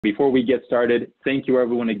Before we get started, thank you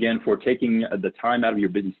everyone again for taking the time out of your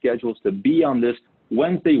busy schedules to be on this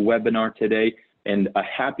Wednesday webinar today, and a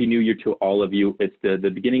happy new year to all of you. It's the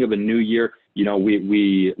beginning of a new year. You know, with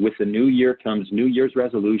the new year comes New Year's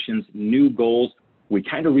resolutions, new goals. We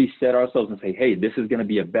kind of reset ourselves and say, hey, this is going to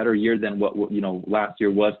be a better year than what last year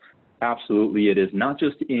was. Absolutely it is, not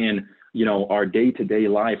just in our day-to-day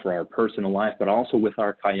life or our personal life, but also with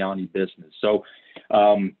our Kayani business. So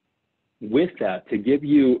with that, to give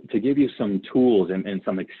you some tools and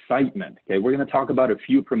some excitement, okay, we're going to talk about a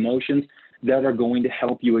few promotions that are going to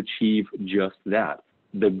help you achieve just that,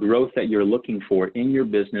 the growth that you're looking for in your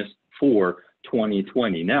business for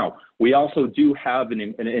 2020. Now, we also do have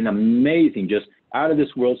an amazing, just out of this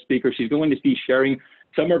world speaker. She's going to be sharing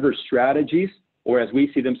some of her strategies, or as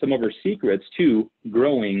we see them, some of her secrets to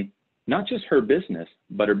growing not just her business,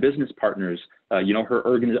 but her business partners, her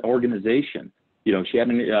organization. She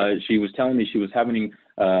was telling me she was having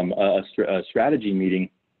a strategy meeting,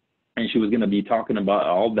 and she was going to be talking about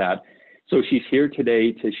all that. So she's here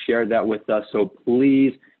today to share that with us. So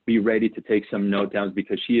please be ready to take some note downs,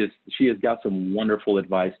 because she has got some wonderful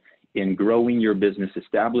advice in growing your business,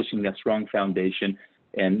 establishing that strong foundation,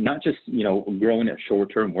 and not just growing it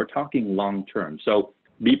short term. We're talking long term. So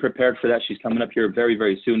be prepared for that. She's coming up here very,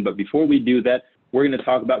 very soon. But before we do that, we're going to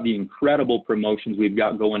talk about the incredible promotions we've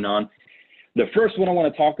got going on. The first one I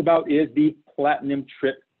want to talk about is the Platinum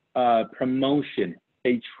Trip promotion,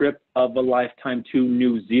 a trip of a lifetime to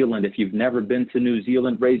New Zealand. If you've never been to New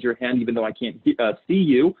Zealand, raise your hand, even though I can't see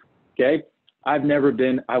you, okay? I've never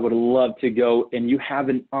been. I would love to go, and you have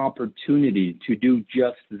an opportunity to do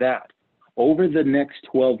just that. Over the next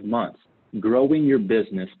 12 months, growing your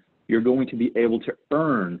business, you're going to be able to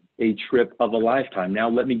earn a trip of a lifetime. Now,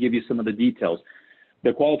 let me give you some of the details.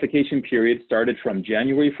 The qualification period started from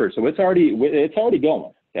January 1st, so it's already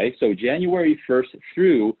going, okay? So January 1st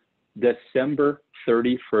through December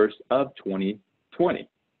 31st of 2020.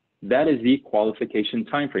 That is the qualification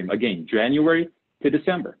time frame. Again, January to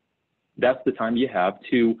December. That's the time you have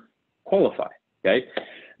to qualify, okay?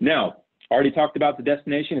 Now, already talked about the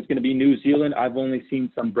destination. It's going to be New Zealand. I've only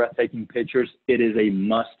seen some breathtaking pictures. It is a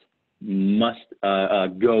must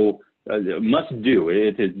do.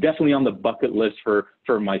 It is definitely on the bucket list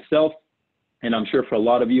for myself, and I'm sure for a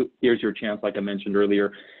lot of you. Here's your chance, like I mentioned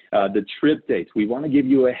earlier. The trip dates. We want to give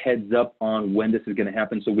you a heads up on when this is going to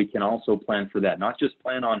happen, so we can also plan for that. Not just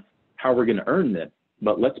plan on how we're going to earn it,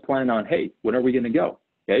 but let's plan on, hey, when are we going to go?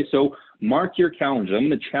 Okay, so mark your calendar. I'm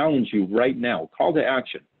going to challenge you right now. Call to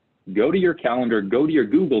action. Go to your calendar, go to your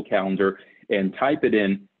Google Calendar, and type it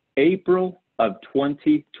in April of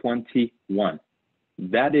 2021.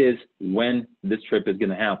 That is when this trip is going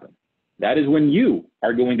to happen. That is when you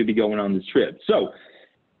are going to be going on this trip. So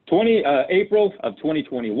April of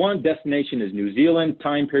 2021, destination is New Zealand,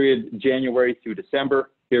 time period January through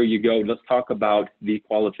December. Here you go. Let's talk about the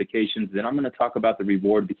qualifications. Then I'm going to talk about the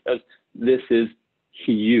reward, because this is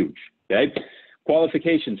huge, okay?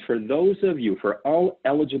 Qualifications for those of you, for all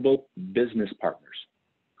eligible business partners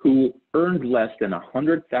who earned less than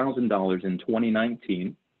 $100,000 in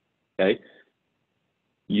 2019, okay?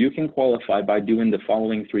 You can qualify by doing the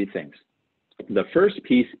following three things. The first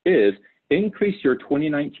piece is increase your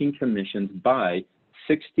 2019 commissions by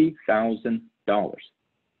 $60,000,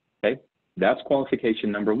 okay? That's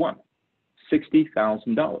qualification number one,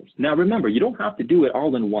 $60,000. Now remember, you don't have to do it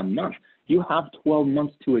all in 1 month. You have 12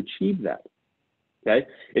 months to achieve that, okay?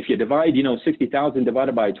 If you divide, 60,000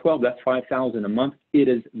 divided by 12, that's 5,000 a month. It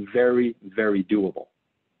is very, very doable,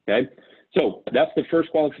 okay? So that's the first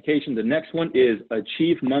qualification. The next one is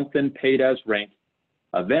achieve month-end paid as rank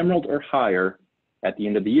of Emerald or higher at the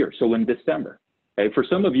end of the year, so in December. Okay? For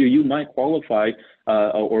some of you, you might qualify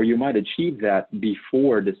or you might achieve that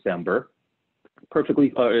before December.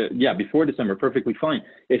 Before December, perfectly fine.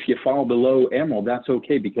 If you fall below Emerald, that's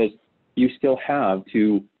okay, because you still have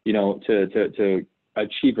to, to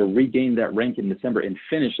achieve or regain that rank in December and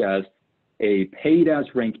finish as a paid as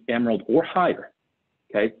rank Emerald or higher,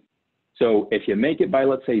 okay? So if you make it by,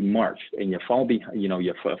 let's say, March, and you fall behind,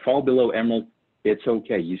 you fall below Emerald, it's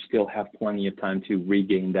okay. You still have plenty of time to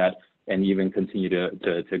regain that and even continue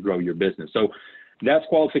to grow your business. So that's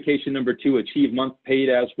qualification number two, achieve month paid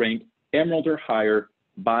as rank Emerald or higher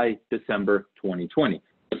by December 2020.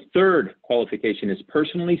 The third qualification is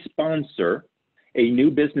personally sponsor a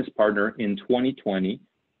new business partner in 2020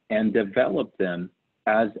 and develop them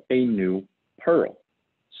as a new Pearl.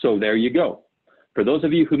 So there you go. For those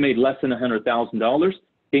of you who made less than $100,000,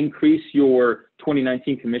 increase your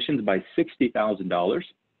 2019 commissions by $60,000.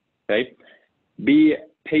 Okay, be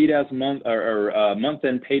paid as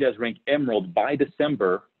month-end paid as rank Emerald by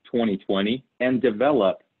December 2020, and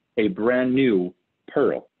develop a brand new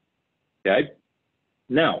Pearl, okay?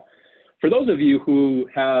 Now, for those of you who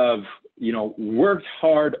have, worked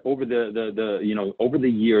hard over over the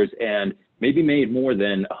years and maybe made more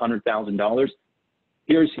than $100,000,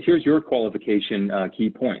 here's your qualification key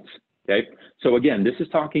points, okay? So again, this is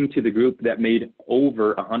talking to the group that made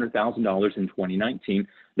over $100,000 in 2019.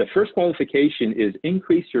 The first qualification is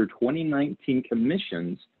increase your 2019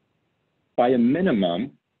 commissions by a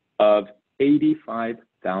minimum of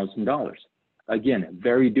 $85,000. Again,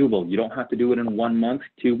 very doable. You don't have to do it in 1 month,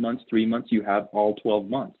 2 months, 3 months. You have all 12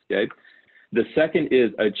 months, okay? The second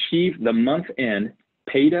is achieve the month end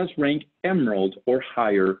paid as rank Emerald or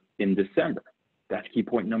higher in December. That's key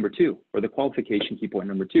point number 2, or the qualification key point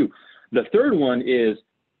number 2. The third one is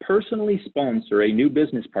personally sponsor a new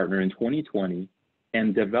business partner in 2020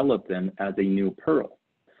 and develop them as a new Pearl.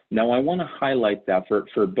 Now, I want to highlight that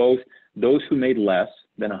for both those who made less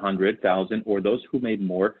than 100,000 or those who made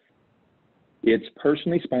more. It's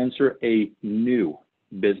personally sponsor a new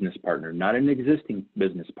business partner, not an existing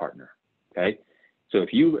business partner, okay? So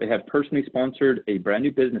if you have personally sponsored a brand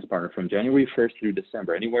new business partner from January 1st through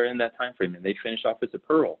December, anywhere in that time frame, and they finish off as a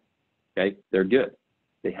Pearl, okay, they're good.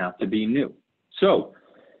 They have to be new. So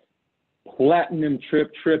platinum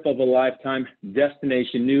trip of a lifetime,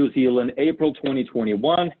 destination New Zealand, April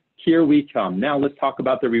 2021. Here we come. Now let's talk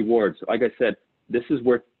about the rewards. Like I said, this is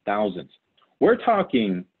worth thousands. We're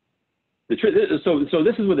talking the trip. So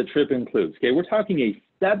this is what the trip includes. Okay, we're talking a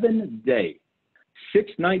 7-day,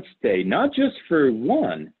 6-night stay, not just for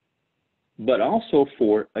one, but also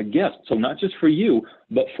for a guest. So not just for you,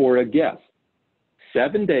 but for a guest.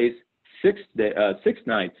 7 days, 6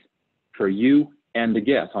 nights for you and the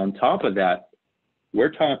guest. On top of that,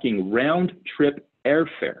 we're talking round trip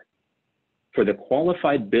airfare for the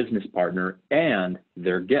qualified business partner and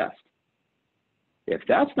their guest. If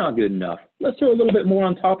that's not good enough, let's throw a little bit more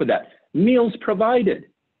on top of that. Meals provided.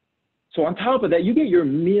 So on top of that, you get your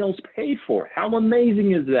meals paid for. How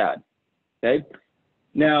amazing is that? Okay.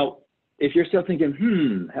 Now, if you're still thinking,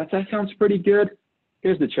 that sounds pretty good,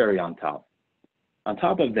 here's the cherry on top. On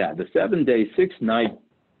top of that, the 7-day, 6-night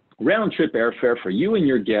round trip airfare for you and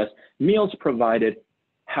your guests, meals provided.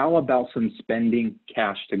 How about some spending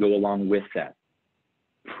cash to go along with that?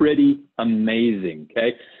 Pretty amazing,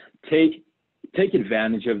 okay? Take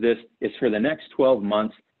advantage of this. It's for the next 12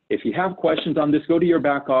 months. If you have questions on this, go to your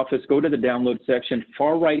back office, go to the download section,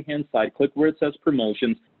 far right-hand side, click where it says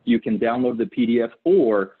promotions. You can download the PDF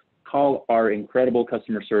or call our incredible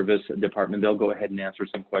customer service department. They'll go ahead and answer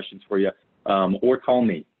some questions for you, or call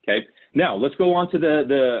me, okay? Now, let's go on to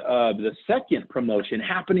the second promotion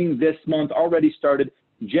happening this month, already started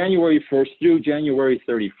January 1st through January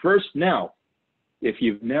 31st. Now, if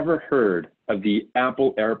you've never heard of the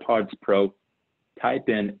Apple AirPods Pro, type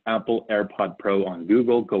in Apple AirPod Pro on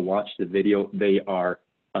Google, go watch the video. They are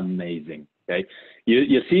amazing, okay?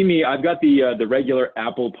 You see me, I've got the regular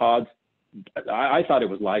Apple Pods. I thought it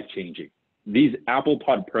was life-changing. These Apple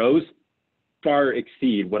Pod Pros far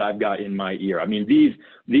exceed what I've got in my ear. I mean,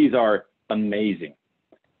 these are amazing.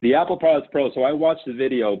 The Apple Pods Pro, so I watched the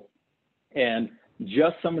video, and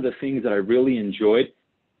just some of the things that I really enjoyed,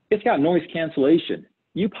 it's got noise cancellation.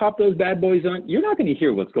 You pop those bad boys on, you're not going to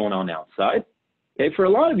hear what's going on outside. Okay, for a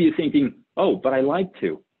lot of you thinking, oh, but I like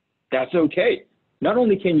to. That's okay. Not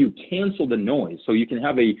only can you cancel the noise, so you can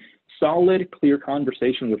have a solid, clear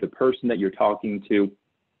conversation with the person that you're talking to,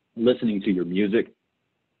 listening to your music,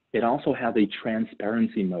 it also has a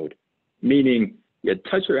transparency mode, meaning you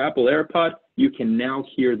touch your Apple AirPod, you can now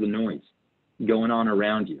hear the noise going on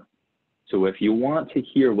around you. So if you want to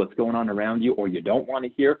hear what's going on around you or you don't want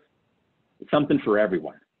to hear, it's something for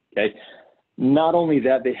everyone, okay? Not only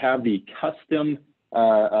that, they have the custom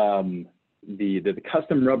the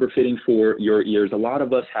custom rubber fitting for your ears. A lot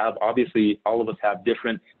of us have, obviously, all of us have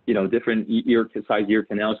different size ear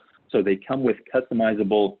canals. So they come with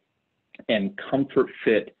customizable and comfort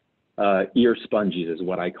fit ear sponges is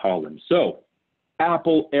what I call them. So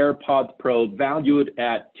Apple AirPods Pro, valued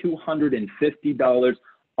at $250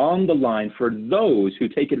 on the line for those who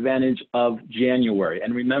take advantage of January.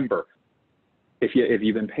 And remember, if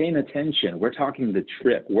you've been paying attention, we're talking the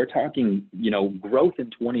trip. We're talking, growth in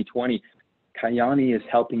 2020. Kayani is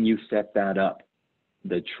helping you set that up.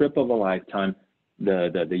 The trip of a lifetime,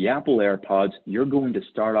 the Apple AirPods, you're going to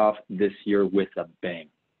start off this year with a bang.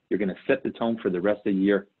 You're going to set the tone for the rest of the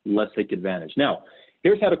year. Let's take advantage. Now,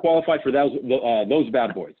 here's how to qualify for those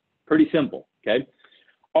bad boys. Pretty simple, okay?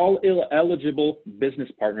 All eligible business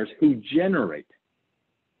partners who generate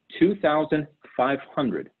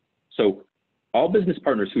 $2,500. So all business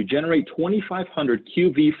partners who generate $2,500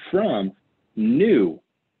 QV from new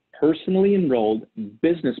personally enrolled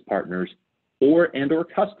business partners or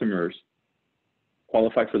customers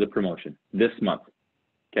qualify for the promotion this month,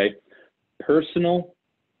 okay?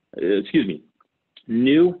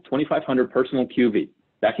 New 2,500 personal QV.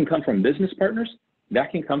 That can come from business partners.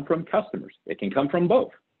 That can come from customers. It can come from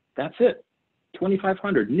both. That's it.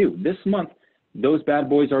 2,500 new this month. Those bad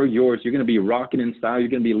boys are yours. You're going to be rocking in style. You're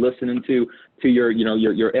going to be listening to your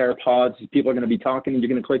AirPods. People are going to be talking, and you're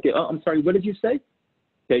going to click it. Oh, I'm sorry. What did you say?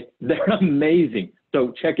 Okay, they're amazing.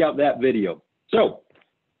 So check out that video. So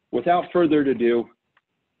without further ado,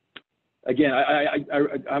 again,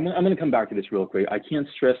 I'm going to come back to this real quick. I can't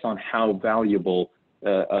stress on how valuable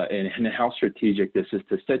and how strategic this is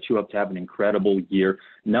to set you up to have an incredible year,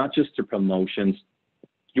 not just to promotions,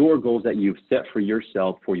 your goals that you've set for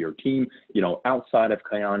yourself, for your team, outside of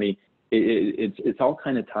Kyani. It's all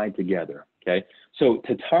kind of tied together, okay? So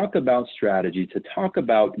to talk about strategy, to talk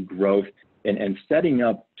about growth, and setting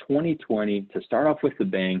up 2020 to start off with the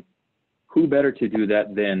bang, who better to do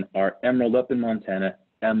that than our Emerald up in Montana,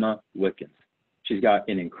 Emma Wickens. She's got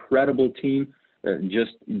an incredible team,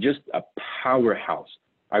 just a powerhouse.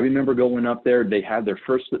 I remember going up there. They had their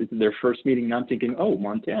first meeting, and I'm thinking, oh,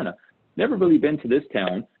 Montana. Never really been to this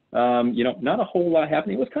town. Not a whole lot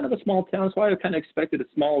happening. It was kind of a small town, so I kind of expected a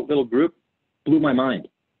small little group. Blew my mind.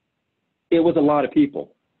 It was a lot of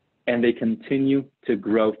people, and they continue to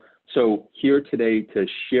grow. So here today to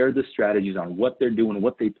share the strategies on what they're doing,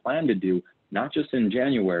 what they plan to do, not just in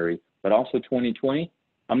January, but also 2020,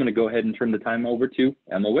 I'm going to go ahead and turn the time over to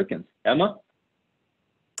Emma Wickens. Emma?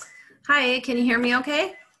 Hi, can you hear me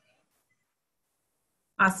okay?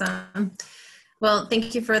 Awesome. Well,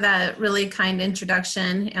 thank you for that really kind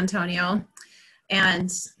introduction, Antonio.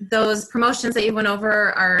 And those promotions that you went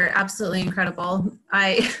over are absolutely incredible.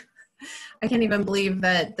 I can't even believe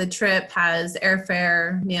that the trip has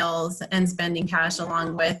airfare, meals, and spending cash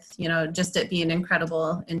along with, just it being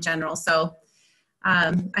incredible in general. So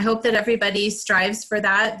I hope that everybody strives for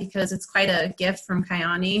that, because it's quite a gift from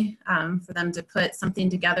Kyani for them to put something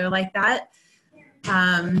together like that.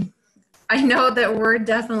 I know that we're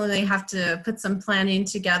definitely have to put some planning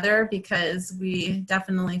together, because we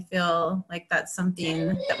definitely feel like that's something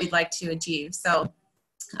that we'd like to achieve. So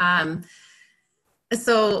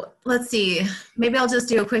let's see, maybe I'll just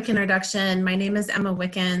do a quick introduction. My name is Emma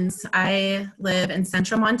Wickens. I live in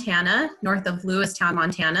central Montana, north of Lewistown,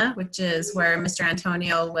 Montana, which is where Mr.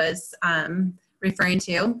 Antonio was referring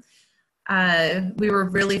to. We were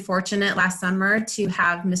really fortunate last summer to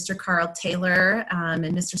have Mr. Carl Taylor and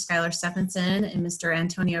Mr. Skylar Stephenson and Mr.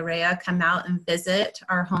 Antonio Rea come out and visit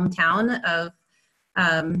our hometown of,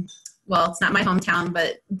 well, it's not my hometown,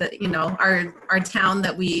 but our town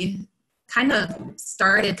that we kind of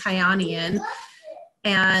started Kyani in.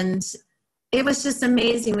 And it was just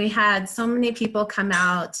amazing. We had so many people come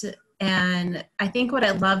out. And I think what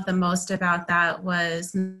I loved the most about that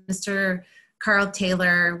was Mr. Carl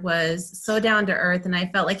Taylor was so down to earth, and I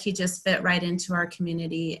felt like he just fit right into our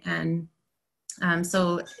community. And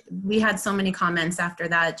so we had so many comments after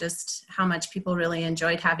that, just how much people really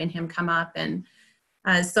enjoyed having him come up. And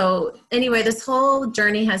so anyway, this whole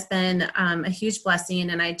journey has been a huge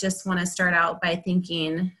blessing, and I just want to start out by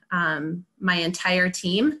thanking my entire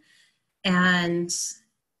team and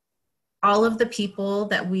all of the people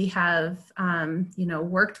that we have,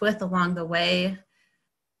 worked with along the way,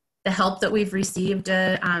 the help that we've received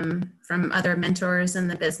from other mentors in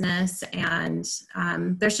the business, and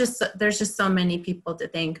there's just so many people to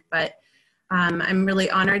thank. But I'm really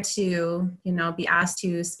honored to be asked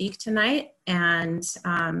to speak tonight. And so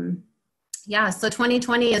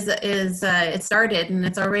 2020 is it started, and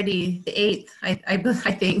it's already the 8th.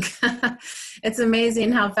 I think it's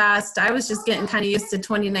amazing how fast. I was just getting kind of used to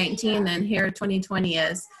 2019, and here 2020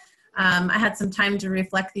 is. I had some time to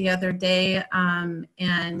reflect the other day,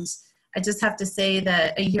 and I just have to say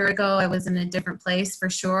that a year ago I was in a different place for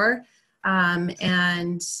sure.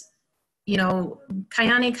 And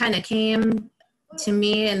Kyani kind of came to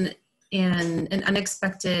me in an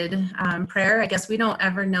unexpected prayer. I guess we don't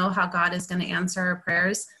ever know how God is going to answer our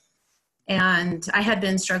prayers. And I had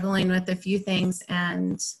been struggling with a few things,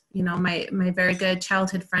 and my very good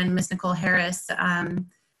childhood friend, Miss Nicole Harris,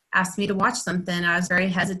 asked me to watch something. I was very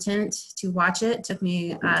hesitant to watch it. It took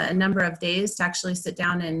me a number of days to actually sit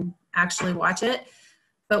down and actually watch it.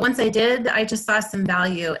 But once I did, I just saw some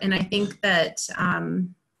value. And I think that,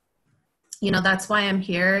 that's why I'm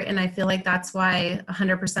here. And I feel like that's why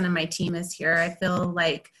 100% of my team is here. I feel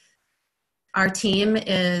like our team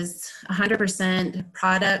is 100%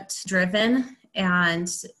 product driven, and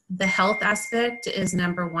the health aspect is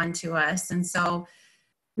number one to us. And so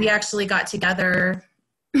we actually got together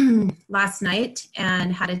last night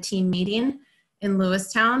and had a team meeting in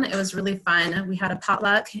Lewistown. It was really fun. We had a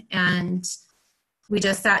potluck and we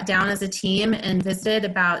just sat down as a team and visited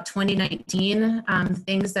about 2019,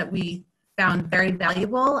 things that we found very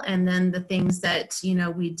valuable, and then the things that, you know,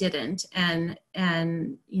 we didn't, and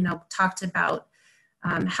you know, talked about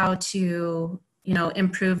how to, you know,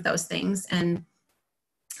 improve those things. And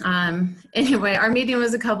anyway, our meeting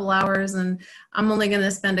was a couple hours, and I'm only going to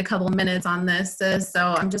spend a couple minutes on this,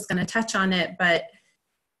 so I'm just going to touch on it. But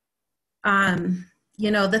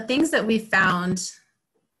you know, the things that we found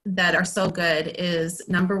that are so good is,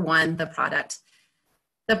 number one, the product.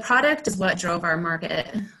 The product is what drove our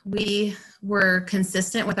market. We were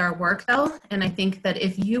consistent with our work though, and I think that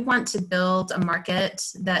if you want to build a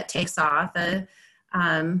market that takes off,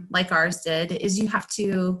 like ours did, is you have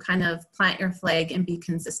to kind of plant your flag and be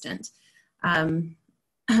consistent. One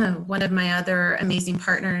of my other amazing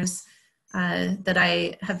partners that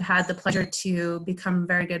I have had the pleasure to become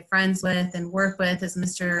very good friends with and work with is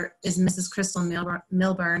Mrs. Crystal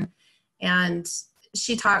Milburn, and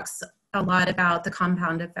she talks a lot about the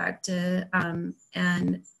compound effect, and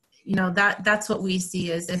you know, that's what we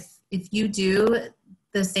see is if you do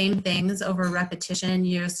the same things over repetition,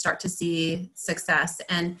 you start to see success.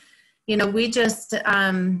 And you know, we just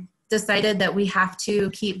decided that we have to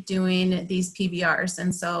keep doing these PBRs,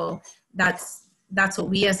 and so that's what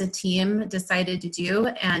we as a team decided to do.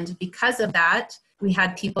 And because of that, we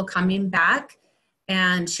had people coming back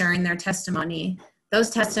and sharing their testimony. Those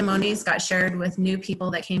testimonies got shared with new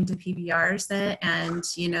people that came to PBRs, and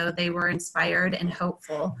you know, they were inspired and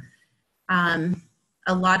hopeful.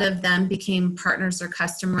 A lot of them became partners or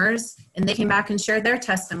customers, and they came back and shared their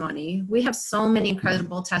testimony. We have so many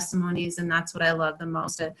incredible testimonies, and that's what I love the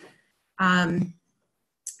most.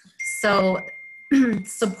 So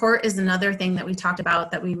support is another thing that we talked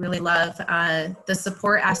about that we really love. The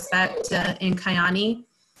support aspect in Kyani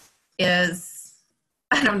is,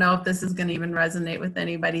 I don't know if this is going to even resonate with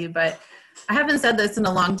anybody, but I haven't said this in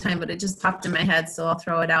a long time, but it just popped in my head, so I'll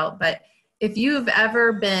throw it out. But if you've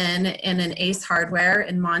ever been in an Ace Hardware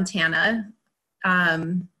in Montana,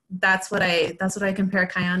 that's what I compare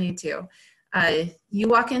Kyani to. You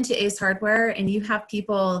walk into Ace Hardware and you have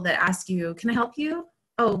people that ask you, "Can I help you?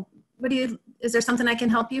 Oh, is there something I can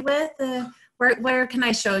help you with? Where can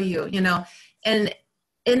I show you?" You know, and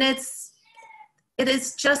it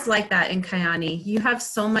is just like that in Kyani. You have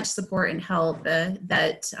so much support and help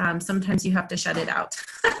that sometimes you have to shut it out.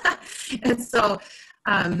 And so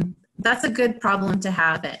that's a good problem to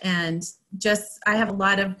have. And I have a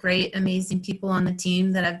lot of great, amazing people on the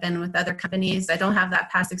team that have been with other companies. I don't have that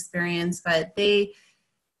past experience, but they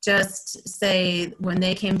just say when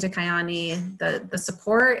they came to Kyani, the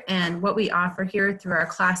support and what we offer here through our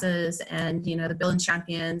classes and, you know, the Building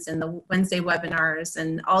Champions and the Wednesday webinars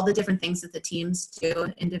and all the different things that the teams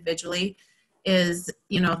do individually is,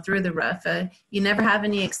 you know, through the roof. You never have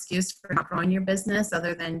any excuse for not growing your business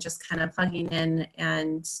other than just kind of plugging in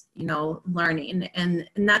and, you know, learning. And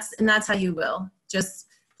that's how you will. Just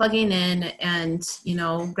plugging in and, you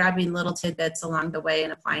know, grabbing little tidbits along the way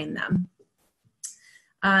and applying them.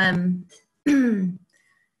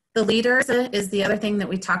 The leaders is the other thing that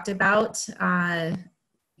we talked about.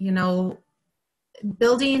 You know,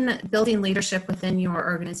 building leadership within your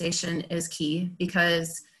organization is key,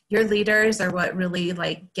 because your leaders are what really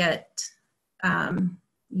like get,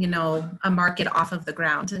 you know, a market off of the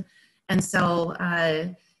ground. And so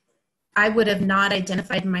I would have not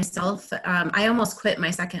identified myself. I almost quit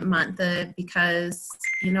my second month because,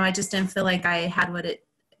 you know, I just didn't feel like I had what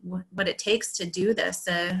it takes to do this.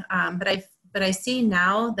 But I see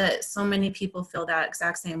now that so many people feel that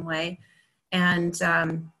exact same way. And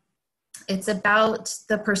it's about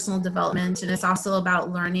the personal development, and it's also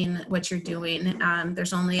about learning what you're doing.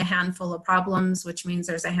 There's only a handful of problems, which means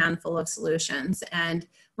there's a handful of solutions. And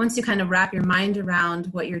once you kind of wrap your mind around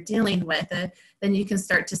what you're dealing with, then you can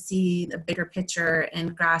start to see the bigger picture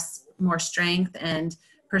and grasp more strength and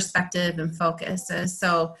perspective and focus.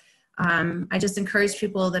 So I just encourage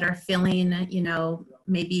people that are feeling, you know,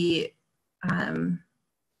 maybe,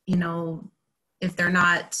 you know, if they're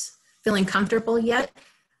not feeling comfortable yet,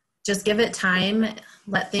 just give it time,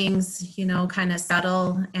 let things, you know, kind of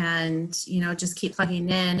settle, and, you know, just keep plugging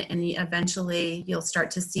in, and eventually you'll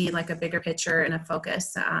start to see like a bigger picture and a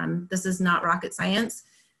focus. This is not rocket science.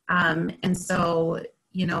 And so,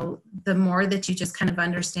 you know, the more that you just kind of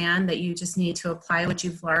understand that you just need to apply what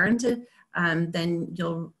you've learned, then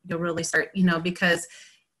you'll really start, you know, because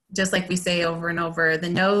just like we say over and over, the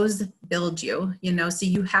no's build you, you know, so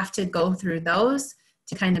you have to go through those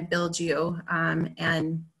to kind of build you.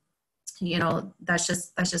 And, you know, that's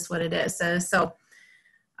just what it is. So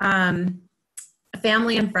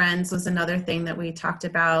Family and friends was another thing that we talked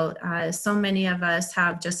about. So many of us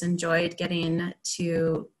have just enjoyed getting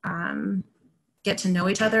to get to know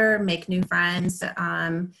each other, make new friends.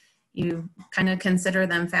 You kind of consider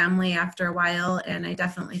them family after a while, and I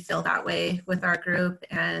definitely feel that way with our group.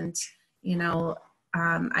 And, you know,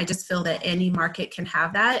 I just feel that any market can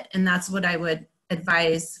have that, and that's what I would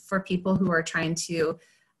advise for people who are trying to,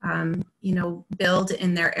 you know, build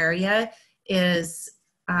in their area is,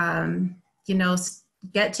 you know,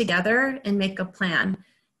 get together and make a plan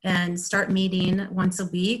and start meeting once a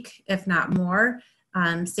week, if not more.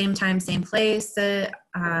 Same time, same place,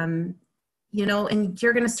 you know, and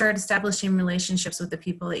you're going to start establishing relationships with the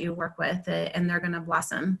people that you work with, and they're going to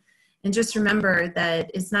blossom. And just remember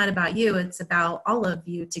that it's not about you, it's about all of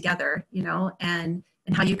you together, you know, and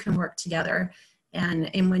how you can work together. And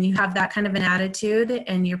when you have that kind of an attitude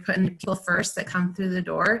and you're putting people first that come through the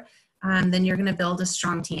door, then you're going to build a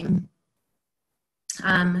strong team.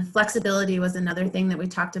 Flexibility was another thing that we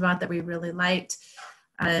talked about that we really liked.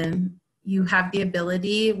 You have the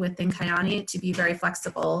ability within Kyani to be very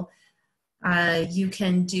flexible. You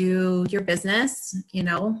can do your business, you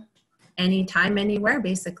know, anytime, anywhere,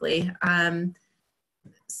 basically.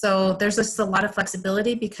 So there's just a lot of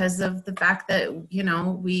flexibility because of the fact that, you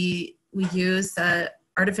know, we use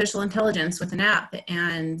artificial intelligence with an app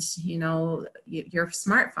and, you know, your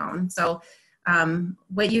smartphone. So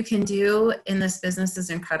what you can do in this business is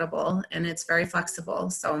incredible, and it's very flexible.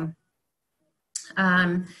 So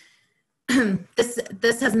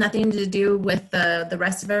this has nothing to do with the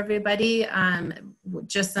rest of everybody.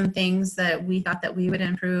 Just some things that we thought that we would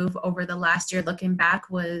improve over the last year looking back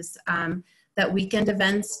was that weekend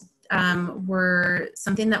events were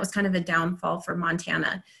something that was kind of a downfall for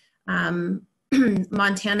Montana.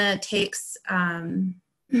 Montana takes,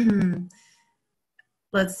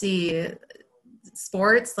 let's see,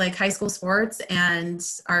 sports, like high school sports, and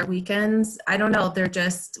our weekends, I don't know, they're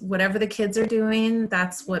just, whatever the kids are doing,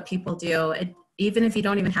 that's what people do. Even if you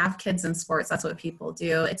don't even have kids in sports, that's what people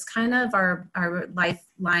do. It's kind of our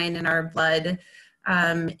lifeline and our blood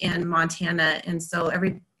in Montana. And so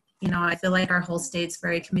you know, I feel like our whole state's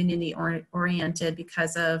very community oriented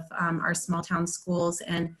because of our small town schools.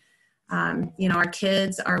 And, you know, our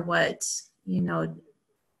kids are what, you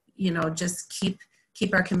know, just keep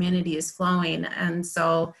our communities flowing. And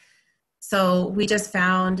so we just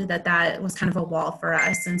found that was kind of a wall for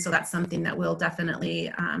us. And so that's something that we'll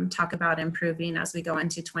definitely talk about improving as we go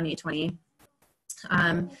into 2020.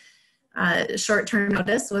 Short-term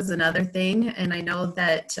notice was another thing. And I know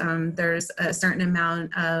that there's a certain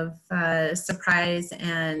amount of surprise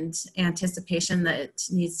and anticipation that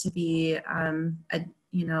needs to be,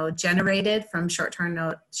 you know, generated from short-term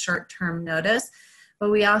notice. But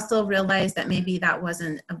we also realized that maybe that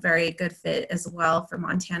wasn't a very good fit as well for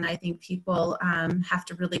Montana. I think people have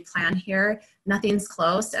to really plan here. Nothing's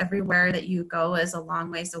close. Everywhere that you go is a long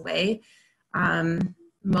ways away.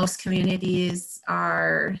 Most communities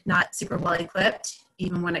are not super well equipped,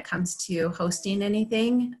 even when it comes to hosting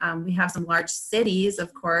anything. We have some large cities,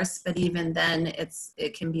 of course, but even then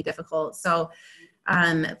it can be difficult. So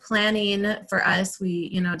planning for us, we,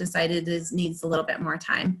 you know, decided needs a little bit more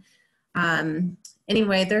time.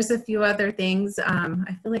 Anyway, there's a few other things.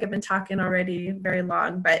 I feel like I've been talking already very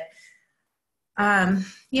long, but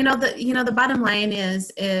you know, the bottom line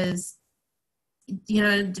is, you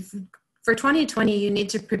know, for 2020, you need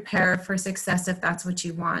to prepare for success if that's what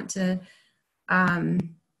you want to.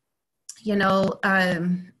 You know,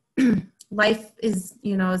 life is,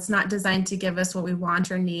 you know, it's not designed to give us what we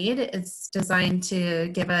want or need. It's designed to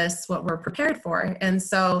give us what we're prepared for. And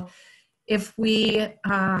so if we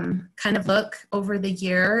kind of look over the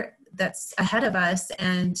year that's ahead of us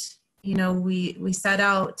and, you know, we set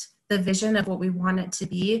out the vision of what we want it to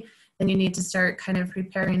be, then you need to start kind of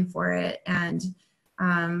preparing for it and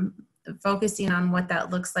focusing on what that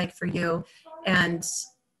looks like for you. And,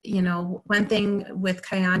 you know, one thing with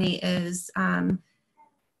Kyani is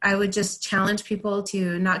I would just challenge people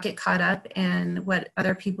to not get caught up in what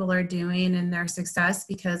other people are doing and their success,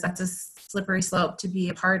 because that's a slippery slope to be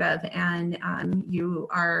a part of, and you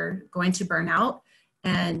are going to burn out,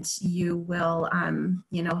 and you will,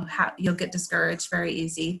 you know, you'll get discouraged very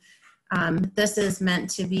easy. This is meant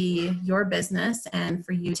to be your business and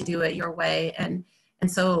for you to do it your way. And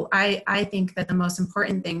so I think that the most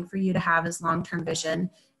important thing for you to have is long-term vision.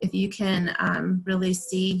 If you can really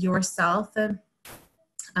see yourself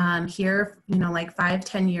here, you know, like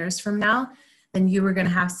 5-10 years from now, then you are going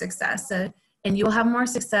to have success. And you'll have more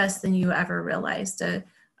success than you ever realized.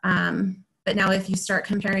 But now if you start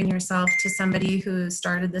comparing yourself to somebody who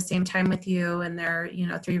started the same time with you and they're,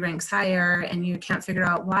 3 ranks higher, and you can't figure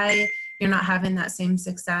out why you're not having that same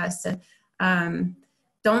success,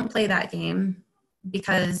 don't play that game,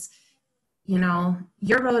 because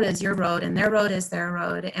your road is your road and their road is their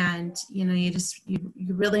road. And, you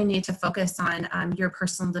really need to focus on your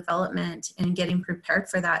personal development and getting prepared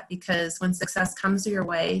for that, because when success comes your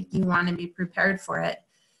way, you want to be prepared for it.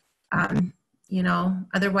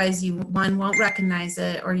 Otherwise one won't recognize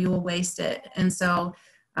it, or you will waste it. And so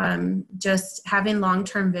just having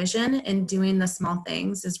long-term vision and doing the small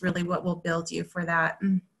things is really what will build you for that.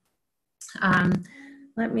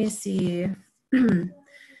 Let me see.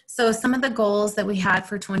 So some of the goals that we had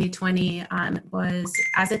for 2020 was,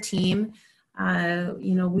 as a team,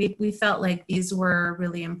 we felt like these were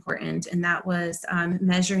really important, and that was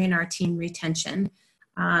measuring our team retention.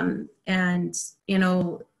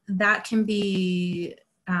 That can be,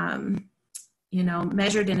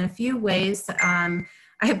 measured in a few ways.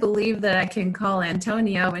 I believe that I can call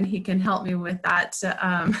Antonio and he can help me with that,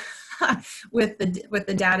 with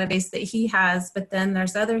the database that he has. But then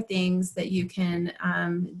there's other things that you can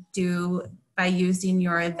do by using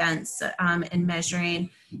your events and measuring,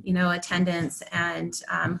 attendance and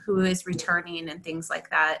who is returning and things like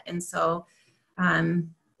that. And so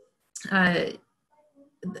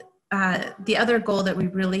the other goal that we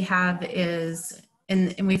really have is,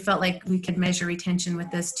 and we felt like we could measure retention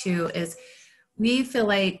with this too, is we feel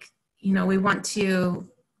like, we want to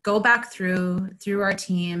go back through our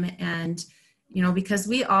team, and, because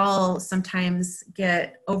we all sometimes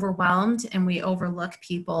get overwhelmed and we overlook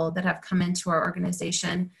people that have come into our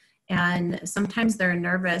organization. And sometimes they're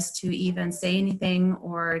nervous to even say anything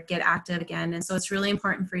or get active again. And so it's really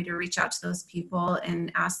important for you to reach out to those people and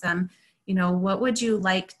ask them, what would you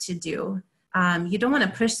like to do? You don't want to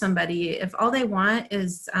push somebody. If all they want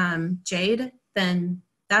is Jade, then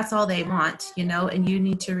that's all they want, and you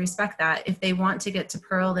need to respect that. If they want to get to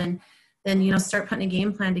Pearl, then start putting a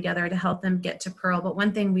game plan together to help them get to Pearl. But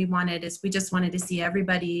one thing we wanted is we just wanted to see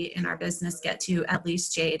everybody in our business get to at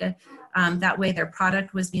least Jade. That way their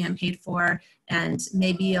product was being paid for, and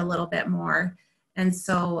maybe a little bit more. And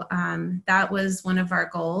so that was one of our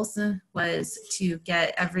goals, was to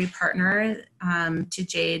get every partner to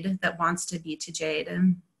Jade that wants to be to Jade.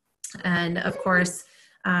 And of course,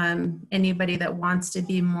 anybody that wants to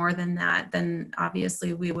be more than that, then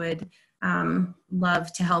obviously we would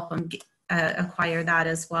love to help them acquire that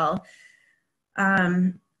as well.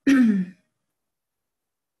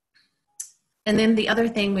 And then the other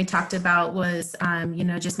thing we talked about was,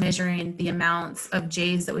 just measuring the amounts of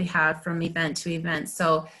J's that we have from event to event.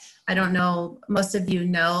 So I don't know, most of you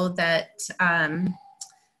know that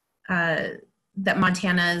that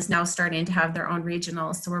Montana is now starting to have their own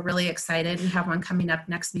regionals. So we're really excited. We have one coming up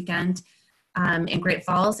next weekend in Great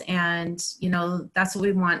Falls. And, that's what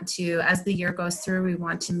we want to, as the year goes through, we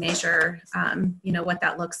want to measure, what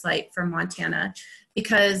that looks like for Montana.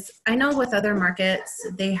 Because I know with other markets,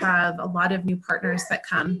 they have a lot of new partners that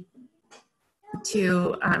come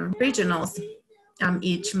to regionals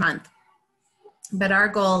each month. But our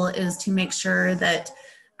goal is to make sure that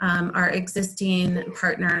our existing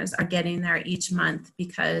partners are getting there each month,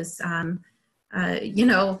 because,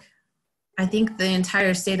 I think the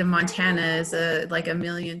entire state of Montana is like 1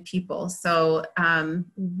 million people. So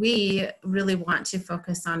we really want to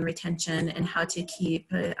focus on retention and how to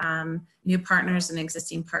keep new partners and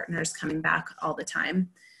existing partners coming back all the time.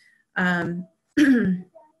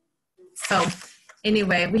 So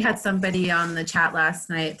anyway, we had somebody on the chat last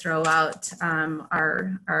night throw out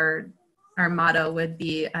our motto would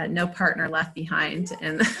be no partner left behind.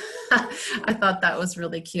 And I thought that was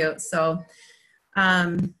really cute. So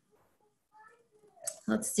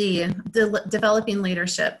let's see, developing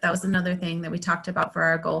leadership. That was another thing that we talked about for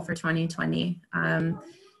our goal for 2020.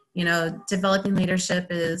 Developing leadership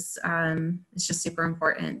is just super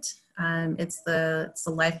important. It's the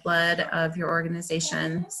lifeblood of your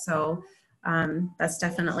organization. So that's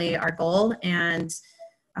definitely our goal. And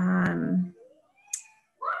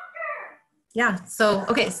yeah, so,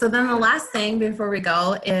 okay. So then the last thing before we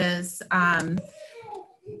go is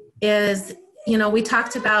we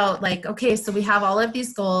talked about like, okay, so we have all of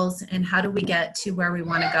these goals and how do we get to where we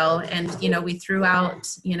want to go? And, we threw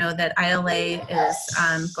out, that ILA is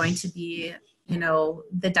going to be,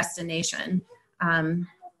 the destination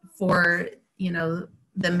for, the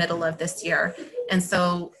middle of this year. And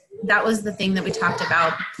so that was the thing that we talked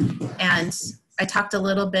about. And I talked a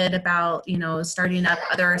little bit about, starting up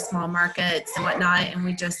other small markets and whatnot. And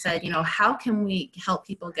we just said, how can we help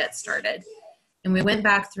people get started? And we went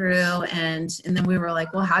back through and then we were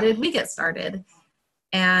like, well, how did we get started?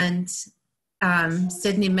 And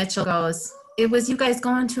Sydney Mitchell goes, "It was you guys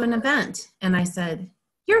going to an event." And I said,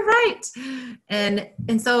 "You're right."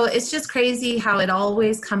 And so it's just crazy how it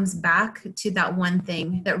always comes back to that one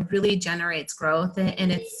thing that really generates growth,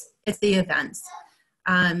 and it's the events.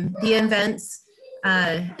 The events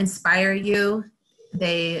inspire you.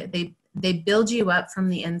 They build you up from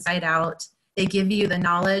the inside out. They give you the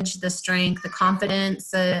knowledge, the strength, the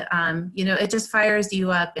confidence. It just fires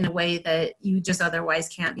you up in a way that you just otherwise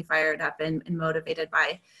can't be fired up and motivated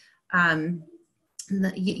by.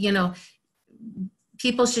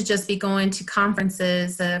 People should just be going to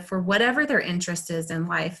conferences for whatever their interest is in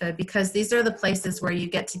life, because these are the places where you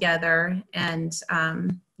get together and,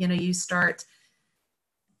 you start,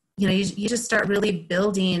 you just start really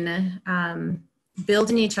building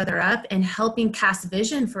each other up and helping cast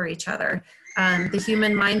vision for each other. The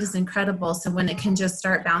human mind is incredible. So when it can just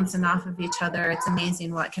start bouncing off of each other, it's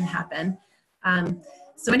amazing what can happen.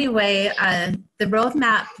 So anyway, the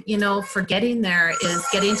roadmap, for getting there is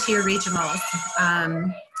getting to your regionals,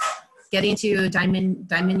 getting to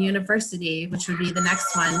Diamond University, which would be the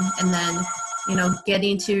next one. And then,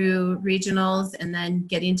 getting to regionals and then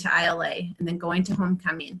getting to ILA and then going to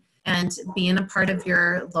homecoming and being a part of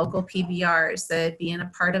your local PBRs, being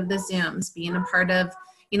a part of the Zooms, being a part of,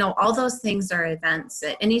 all those things are events.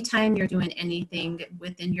 Anytime you're doing anything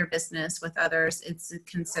within your business with others, it's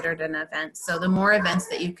considered an event. So the more events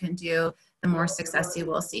that you can do, the more success you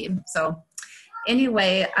will see. So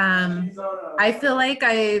anyway, I feel like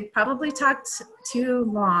I probably talked too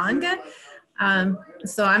long.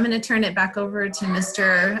 So I'm going to turn it back over to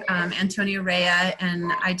Mr. Antonio Rea,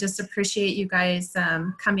 and I just appreciate you guys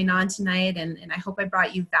coming on tonight, and I hope I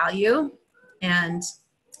brought you value. And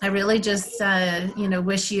I really just,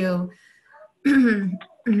 wish you, well,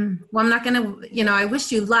 I'm not going to, I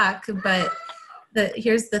wish you luck, but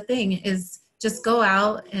here's the thing is just go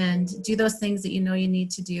out and do those things that you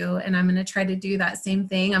need to do. And I'm going to try to do that same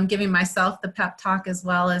thing. I'm giving myself the pep talk as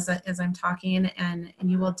well as I'm talking, and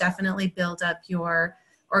you will definitely build up your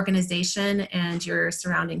organization and your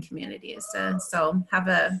surrounding communities. So have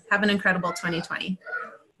an incredible 2020.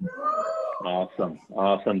 Awesome.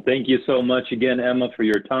 Thank you so much again, Emma, for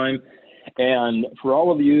your time. And for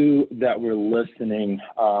all of you that were listening,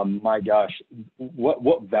 my gosh,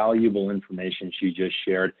 what valuable information she just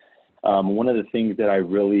shared. One of the things that I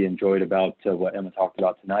really enjoyed about what Emma talked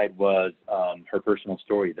about tonight was her personal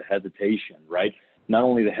story, the hesitation, right? Not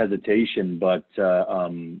only the hesitation, but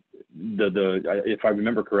if I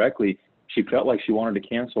remember correctly, she felt like she wanted to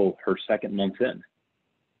cancel her second month in,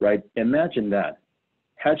 right? Imagine that.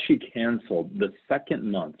 Had she canceled the second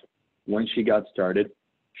month when she got started,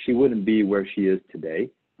 she wouldn't be where she is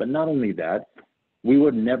today. But not only that, we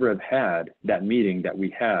would never have had that meeting that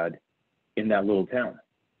we had in that little town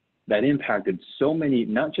that impacted so many,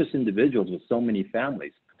 not just individuals, but so many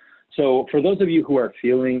families. So for those of you who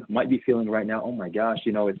might be feeling right now, oh my gosh,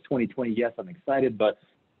 it's 2020. Yes, I'm excited, but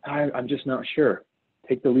I'm just not sure.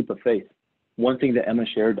 Take the leap of faith. One thing that Emma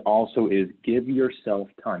shared also is give yourself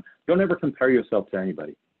time. Don't ever compare yourself to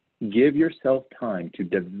anybody. Give yourself time to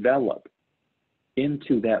develop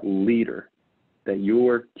into that leader that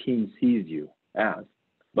your team sees you as.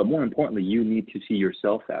 But more importantly, you need to see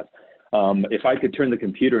yourself as. If I could turn the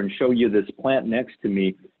computer and show you this plant next to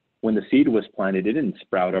me, when the seed was planted, it didn't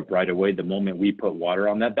sprout up right away the moment we put water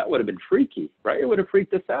on that. That would have been freaky, right? It would have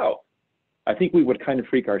freaked us out. I think we would kind of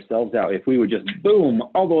freak ourselves out if we would just boom,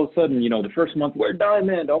 all of a sudden, the first month we're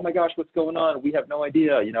diamond. Oh my gosh, what's going on? We have no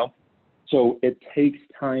idea, So it takes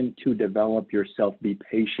time to develop yourself. Be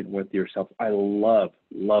patient with yourself. I love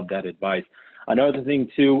that advice. Another thing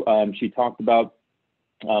too, she talked about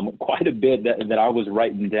quite a bit that I was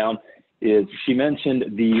writing down is she mentioned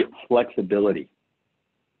the flexibility.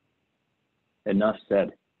 Enough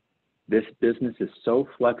said. This business is so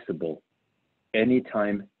flexible.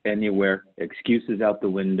 Anytime, anywhere, excuses out the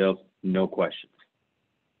window, no questions.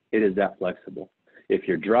 It is that flexible. If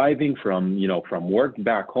you're driving from work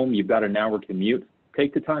back home, you've got an hour commute,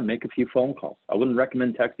 take the time, make a few phone calls. I wouldn't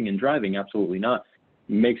recommend texting and driving, absolutely not.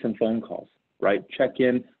 Make some phone calls, right? Check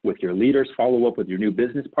in with your leaders, follow up with your new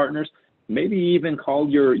business partners, maybe even call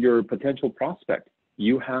your potential prospect.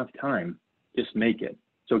 You have time, just make it.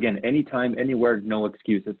 So again, anytime, anywhere, no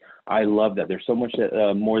excuses. I love that. There's so much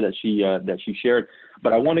more that she shared,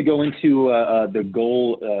 but I want to go into the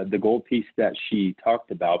goal piece that she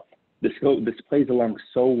talked about. This plays along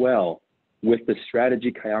so well with the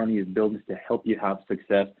strategy Kyani is building to help you have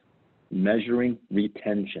success, measuring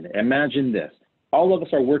retention. Imagine this. All of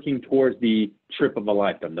us are working towards the trip of a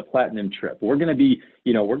lifetime, the platinum trip. We're going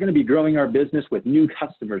to be growing our business with new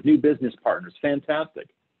customers, new business partners. Fantastic.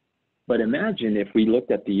 But imagine if we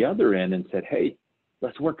looked at the other end and said, hey,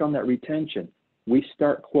 let's work on that retention. We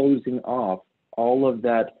start closing off all of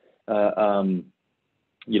that, all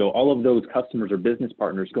of those customers or business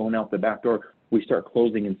partners going out the back door. We start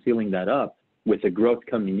closing and sealing that up with the growth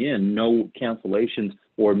coming in, no cancellations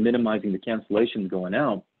or minimizing the cancellations going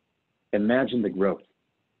out. Imagine the growth,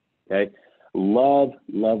 okay? Love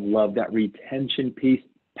that retention piece,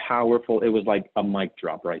 powerful. It was like a mic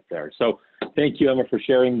drop right there. So thank you, Emma, for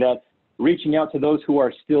sharing that. Reaching out to those who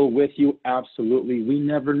are still with you, absolutely. We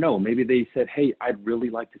never know. Maybe they said, hey, I'd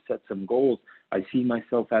really like to set some goals. I see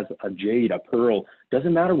myself as a jade, a pearl.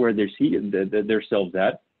 Doesn't matter where they see themselves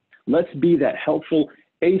at. Let's be that helpful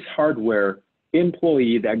Ace Hardware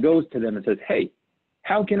employee that goes to them and says, hey,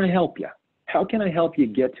 how can I help you? How can I help you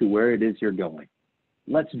get to where it is you're going?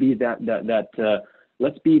 Let's be that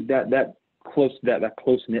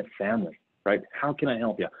close-knit family, right? How can I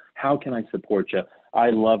help you? How can I support you? I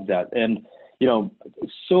love that. And,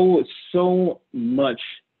 so much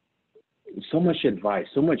advice,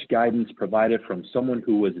 so much guidance provided from someone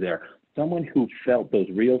who was there, someone who felt those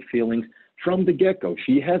real feelings from the get-go.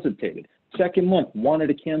 She hesitated. Second month, wanted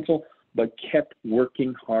to cancel, but kept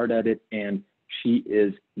working hard at it, and she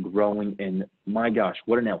is growing. And my gosh,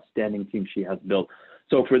 what an outstanding team she has built.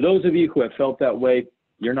 So for those of you who have felt that way,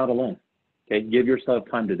 you're not alone. Okay, give yourself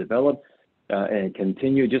time to develop and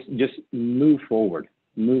continue. Just move forward.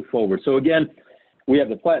 Move forward. So again, we have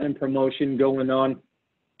the Platinum promotion going on,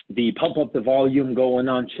 the Pump Up the Volume going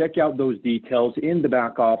on. Check out those details in the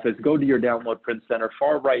back office. Go to your Download Print Center,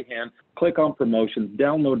 far right hand, click on promotions,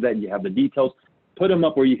 download that. You have the details. Put them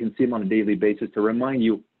up where you can see them on a daily basis to remind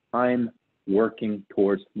you, I'm working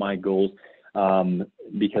towards my goals.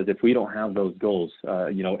 Because if we don't have those goals,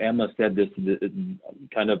 Emma said this,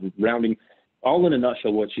 kind of rounding, all in a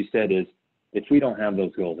nutshell, what she said is, if we don't have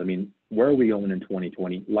those goals, I mean, where are we going in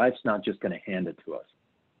 2020? Life's not just going to hand it to us,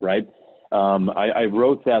 right? I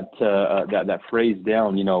wrote that phrase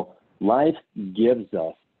down. Life gives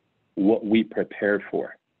us what we prepare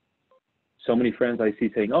for. So many friends I see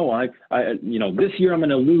saying, oh, this year I'm going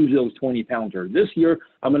to lose those 20 pounds, or this year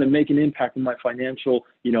I'm going to make an impact in my financial,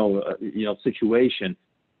 situation.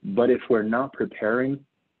 But if we're not preparing,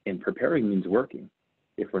 and preparing means working,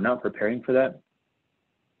 if we're not preparing for that,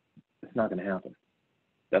 it's not going to happen.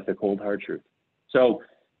 That's a cold, hard truth. So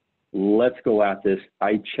let's go at this.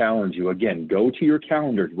 I challenge you, again, go to your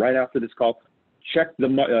calendars right after this call, check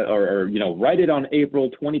write it on April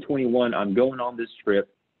 2021. I'm going on this trip,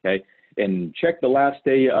 okay? And check the last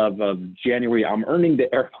day of January. I'm earning the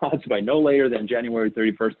AirPods by no later than January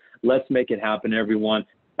 31st. Let's make it happen, everyone.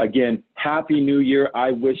 Again, Happy New Year. I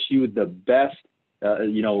wish you the best,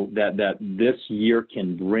 that this year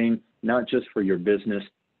can bring, not just for your business,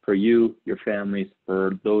 for you, your families,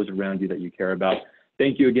 for those around you that you care about.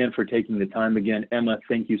 Thank you again for taking the time again. Emma,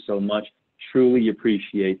 thank you so much. Truly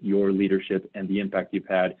appreciate your leadership and the impact you've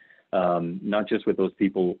had, not just with those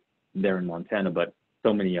people there in Montana, but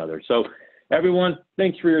so many others. So everyone,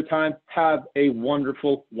 thanks for your time. Have a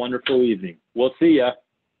wonderful, wonderful evening. We'll see ya.